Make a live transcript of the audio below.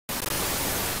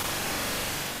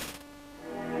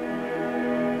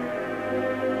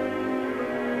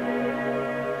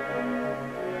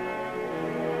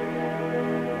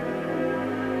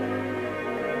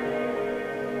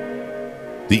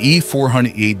The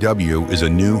e418wh is a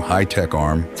new high-tech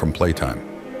arm from Playtime.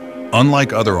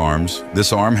 Unlike other arms,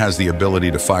 this arm has the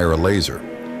ability to fire a laser.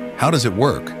 How does it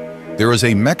work? There is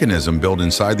a mechanism built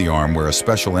inside the arm where a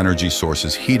special energy source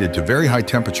is heated to very high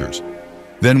temperatures.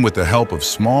 Then, with the help of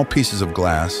small pieces of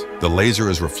glass, the laser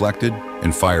is reflected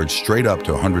and fired straight up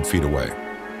to 100 feet away.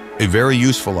 A very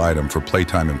useful item for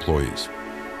Playtime employees.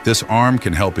 This arm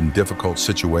can help in difficult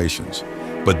situations,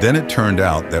 but then it turned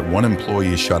out that one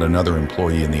employee shot another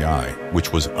employee in the eye,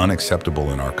 which was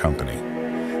unacceptable in our company.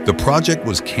 The project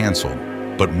was canceled,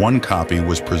 but one copy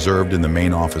was preserved in the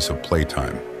main office of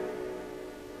Playtime.